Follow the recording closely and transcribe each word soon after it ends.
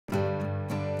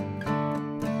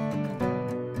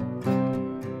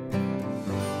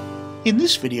In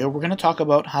this video, we're going to talk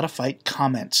about how to fight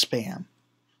comment spam.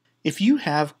 If you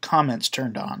have comments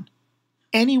turned on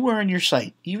anywhere on your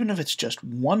site, even if it's just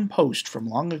one post from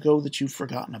long ago that you've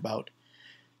forgotten about,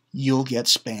 you'll get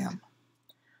spam.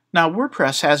 Now,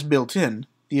 WordPress has built in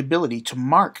the ability to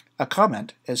mark a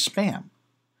comment as spam.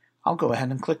 I'll go ahead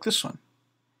and click this one.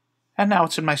 And now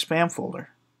it's in my spam folder.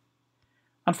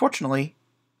 Unfortunately,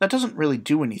 that doesn't really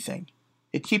do anything.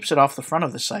 It keeps it off the front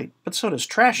of the site, but so does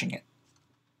trashing it.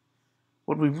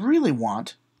 What we really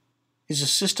want is a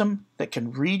system that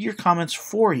can read your comments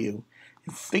for you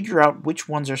and figure out which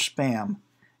ones are spam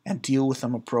and deal with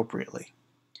them appropriately.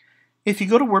 If you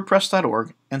go to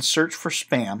WordPress.org and search for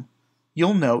spam,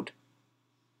 you'll note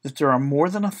that there are more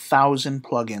than 1,000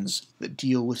 plugins that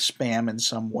deal with spam in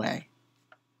some way.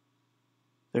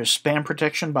 There's Spam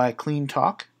Protection by Clean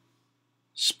Talk,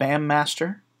 Spam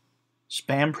Master,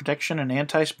 Spam Protection and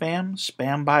Anti-Spam,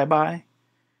 Spam Bye-Bye.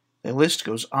 The list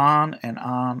goes on and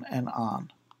on and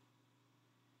on.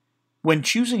 When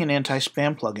choosing an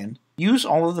anti-spam plugin, use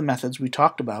all of the methods we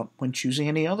talked about when choosing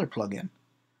any other plugin.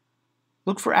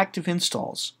 Look for active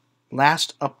installs,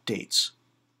 last updates,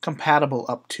 compatible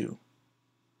up to,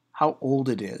 how old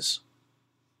it is,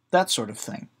 that sort of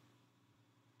thing.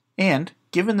 And,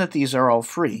 given that these are all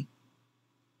free,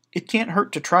 it can't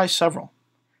hurt to try several.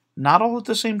 Not all at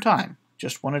the same time,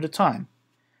 just one at a time.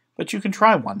 But you can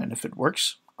try one, and if it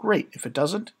works, great. If it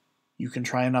doesn't, you can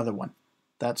try another one.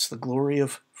 That's the glory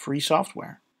of free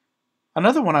software.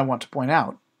 Another one I want to point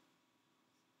out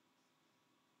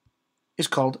is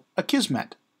called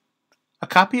Akismet. A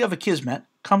copy of Akismet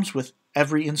comes with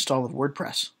every install of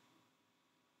WordPress.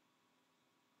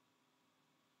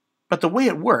 But the way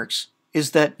it works is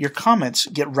that your comments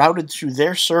get routed through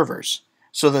their servers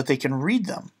so that they can read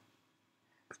them.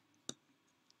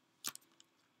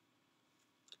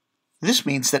 This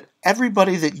means that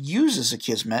everybody that uses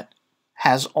Akismet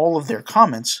has all of their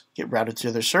comments get routed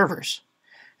through their servers.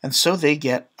 And so they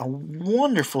get a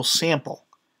wonderful sample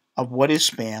of what is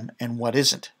spam and what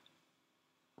isn't.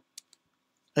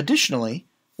 Additionally,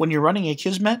 when you're running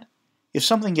Akismet, if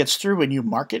something gets through and you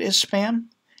mark it as spam,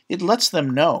 it lets them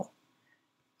know,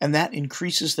 and that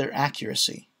increases their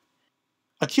accuracy.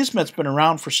 Akismet's been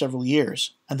around for several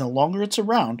years, and the longer it's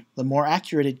around, the more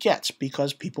accurate it gets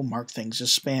because people mark things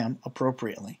as spam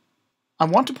appropriately. I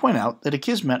want to point out that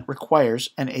Akismet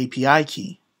requires an API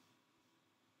key.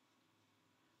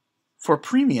 For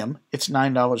Premium, it's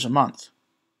 $9 a month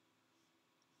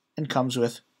and comes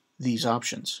with these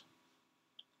options.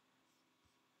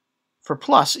 For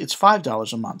Plus, it's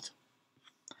 $5 a month.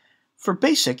 For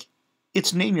Basic,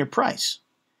 it's name your price,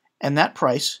 and that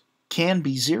price can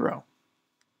be $0.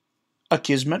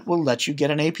 Akismet will let you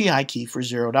get an API key for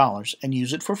 $0 and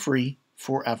use it for free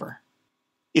forever.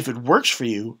 If it works for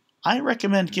you, I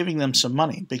recommend giving them some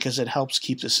money because it helps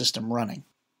keep the system running.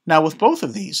 Now with both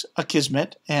of these,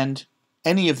 Akismet and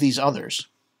any of these others,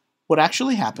 what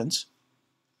actually happens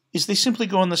is they simply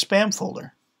go in the spam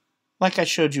folder, like I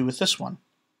showed you with this one.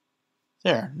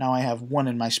 There, now I have one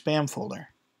in my spam folder.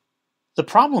 The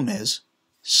problem is,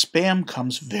 spam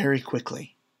comes very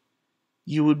quickly.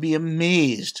 You would be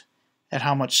amazed at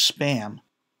how much spam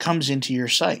comes into your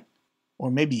site.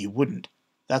 Or maybe you wouldn't.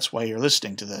 That's why you're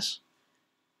listening to this.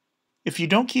 If you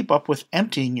don't keep up with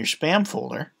emptying your spam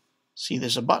folder, see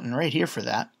there's a button right here for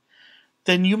that,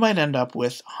 then you might end up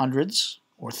with hundreds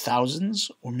or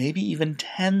thousands or maybe even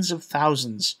tens of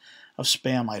thousands of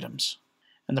spam items.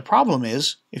 And the problem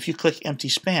is, if you click empty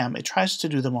spam, it tries to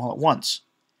do them all at once.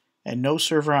 And no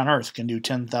server on earth can do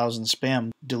 10,000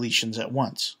 spam deletions at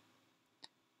once.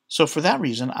 So for that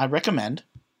reason, I recommend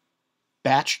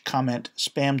Batch Comment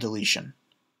Spam Deletion.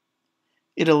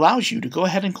 It allows you to go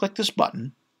ahead and click this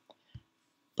button,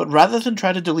 but rather than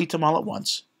try to delete them all at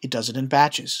once, it does it in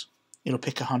batches. It'll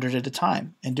pick 100 at a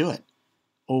time and do it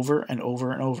over and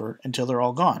over and over until they're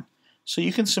all gone. So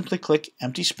you can simply click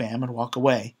empty spam and walk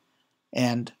away,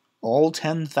 and all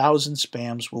 10,000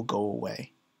 spams will go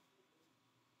away.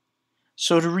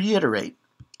 So to reiterate,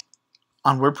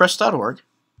 on WordPress.org,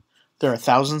 there are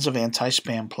thousands of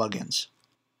anti-spam plugins.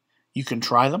 You can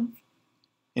try them,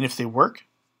 and if they work,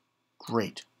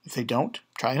 great. If they don't,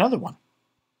 try another one.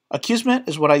 Akismet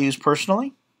is what I use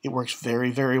personally. It works very,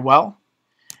 very well.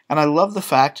 And I love the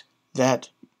fact that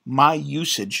my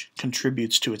usage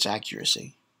contributes to its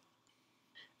accuracy.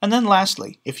 And then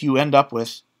lastly, if you end up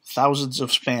with thousands of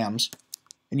spams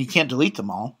and you can't delete them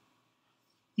all,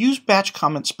 use Batch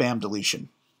Comment Spam Deletion.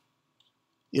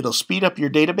 It'll speed up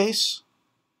your database,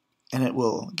 and it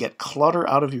will get clutter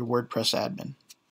out of your WordPress admin.